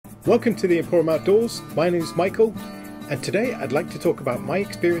Welcome to the Emporium Outdoors. My name is Michael, and today I'd like to talk about my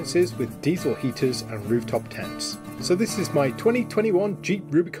experiences with diesel heaters and rooftop tents. So this is my 2021 Jeep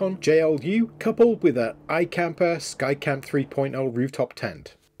Rubicon JLU coupled with an iCamper Skycamp 3.0 rooftop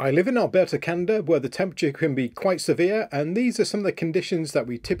tent. I live in Alberta, Canada, where the temperature can be quite severe, and these are some of the conditions that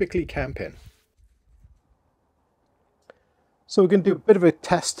we typically camp in. So we're going to do a bit of a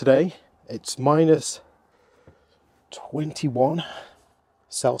test today. It's minus 21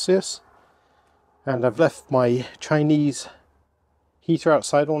 Celsius, and I've left my Chinese heater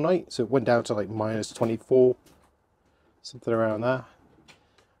outside all night, so it went down to like minus 24, something around there.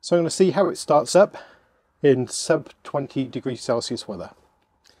 So I'm going to see how it starts up in sub 20 degrees Celsius weather,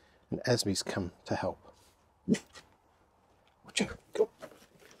 and Esme's come to help. Watch out, go.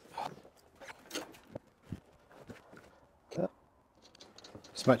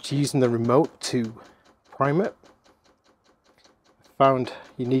 So I'm actually using the remote to prime it. Found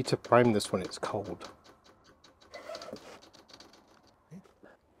you need to prime this when it's cold.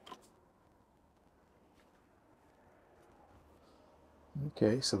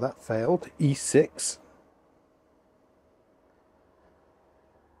 Okay, so that failed. E6.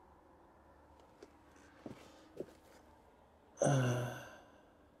 Yeah,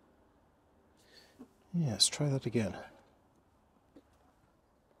 let's try that again.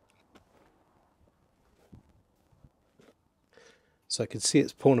 So I can see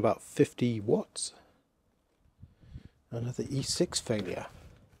it's pulling about 50 watts. Another E6 failure.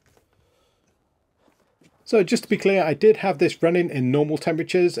 So just to be clear, I did have this running in normal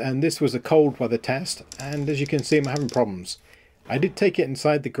temperatures, and this was a cold weather test, and as you can see I'm having problems. I did take it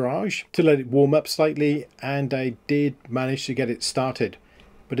inside the garage to let it warm up slightly, and I did manage to get it started.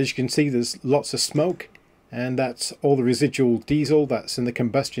 But as you can see, there's lots of smoke, and that's all the residual diesel that's in the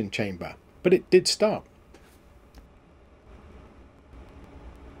combustion chamber. But it did start.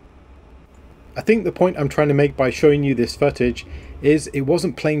 I think the point I'm trying to make by showing you this footage is it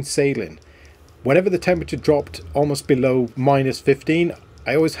wasn't plain sailing. Whenever the temperature dropped almost below minus 15,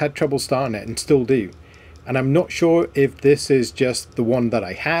 I always had trouble starting it, and still do. And I'm not sure if this is just the one that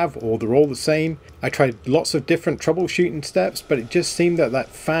I have or they're all the same. I tried lots of different troubleshooting steps, but it just seemed that that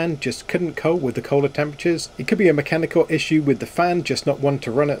fan just couldn't cope with the colder temperatures. It could be a mechanical issue with the fan just not wanting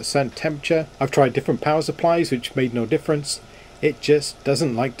to run at a certain temperature. I've tried different power supplies which made no difference. It just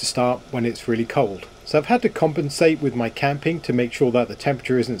doesn't like to start when it's really cold. So I've had to compensate with my camping to make sure that the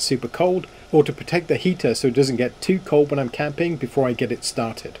temperature isn't super cold, or to protect the heater so it doesn't get too cold when I'm camping before I get it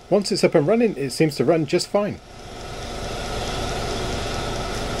started. Once it's up and running, it seems to run just fine.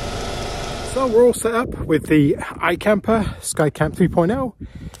 So we're all set up with the iCamper Skycamp 3.0.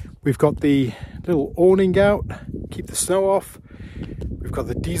 We've got the little awning out, keep the snow off. We've got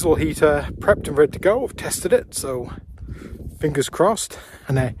the diesel heater prepped and ready to go. I've tested it, so fingers crossed.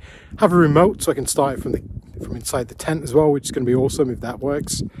 And I have a remote so I can start it from inside the tent as well, which is going to be awesome if that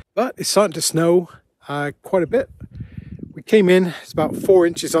works. But it's starting to snow quite a bit. We came in, it's about 4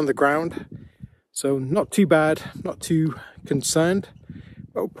 inches on the ground, so not too bad, not too concerned.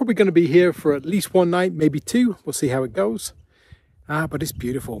 But we're probably going to be here for at least one night, maybe two. We'll see how it goes. But it's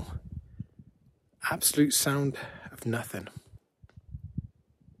beautiful. Absolute sound of nothing.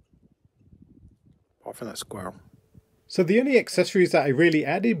 Apart from that squirrel. So the only accessories that I really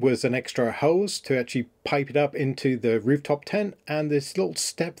added was an extra hose to actually pipe it up into the rooftop tent, and this little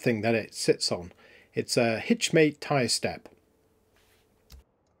step thing that it sits on. It's a Hitchmate tire step.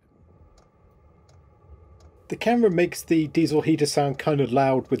 The camera makes the diesel heater sound kind of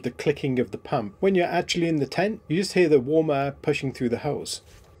loud with the clicking of the pump. When you're actually in the tent, you just hear the warm air pushing through the hose.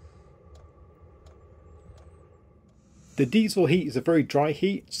 The diesel heat is a very dry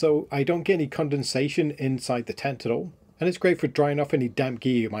heat, so I don't get any condensation inside the tent at all. And it's great for drying off any damp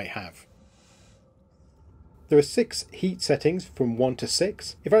gear you might have. There are 6 heat settings from 1 to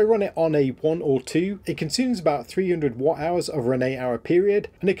 6. If I run it on a 1 or 2, it consumes about 300 watt hours over an 8-hour period,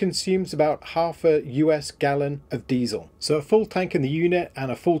 and it consumes about half a US gallon of diesel. So a full tank in the unit and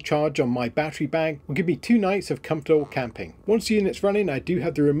a full charge on my battery bank will give me 2 nights of comfortable camping. Once the unit's running, I do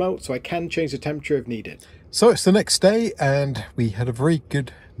have the remote, so I can change the temperature if needed. So it's the next day, and we had a very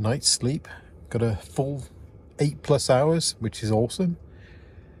good night's sleep. Got a full 8+ hours, which is awesome.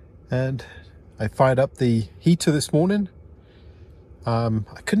 And I fired up the heater this morning. I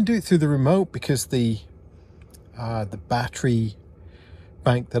couldn't do it through the remote because the battery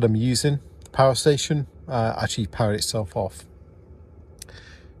bank that I'm using, the power station, actually powered itself off.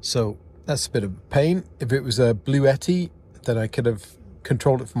 So that's a bit of a pain. If it was a Blue Yeti, then I could have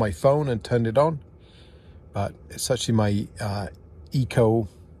controlled it from my phone and turned it on. But it's actually my Eco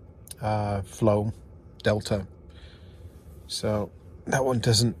Flow Delta. So that one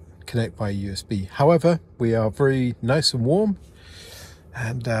doesn't connect via USB. However, we are very nice and warm,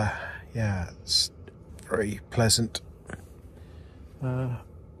 and yeah, it's very pleasant. And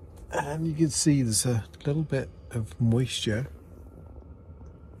you can see there's a little bit of moisture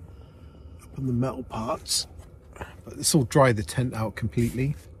up on the metal parts, but this will dry the tent out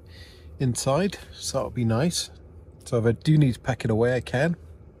completely inside, so that'll be nice. So if I do need to pack it away, I can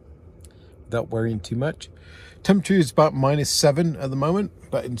without worrying too much. Temperature is about -7 at the moment,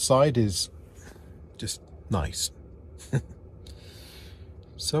 but inside is just nice.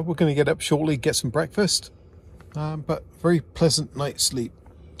 So we're going to get up shortly, get some breakfast, but very pleasant night's sleep,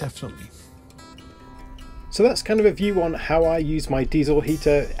 definitely. So that's kind of a view on how I use my diesel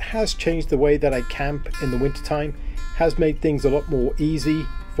heater. It has changed the way that I camp in the wintertime, has made things a lot more easy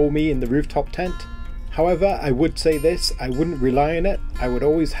for me in the rooftop tent. However, I would say this, I wouldn't rely on it. I would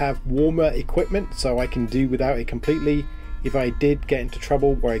always have warmer equipment so I can do without it completely if I did get into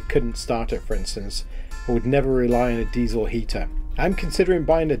trouble where I couldn't start it, for instance. I would never rely on a diesel heater. I'm considering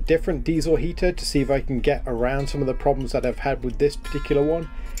buying a different diesel heater to see if I can get around some of the problems that I've had with this particular one.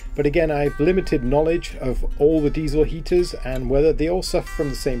 But again, I have limited knowledge of all the diesel heaters and whether they all suffer from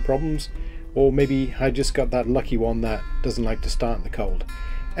the same problems, or maybe I just got that lucky one that doesn't like to start in the cold.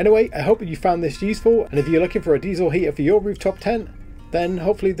 Anyway, I hope that you found this useful, and if you're looking for a diesel heater for your rooftop tent, then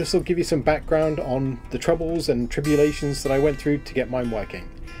hopefully this will give you some background on the troubles and tribulations that I went through to get mine working.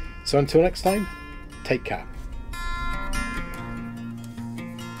 So until next time, take care.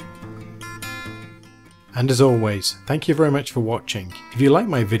 And as always, thank you very much for watching. If you like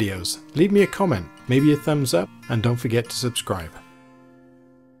my videos, leave me a comment, maybe a thumbs up, and don't forget to subscribe.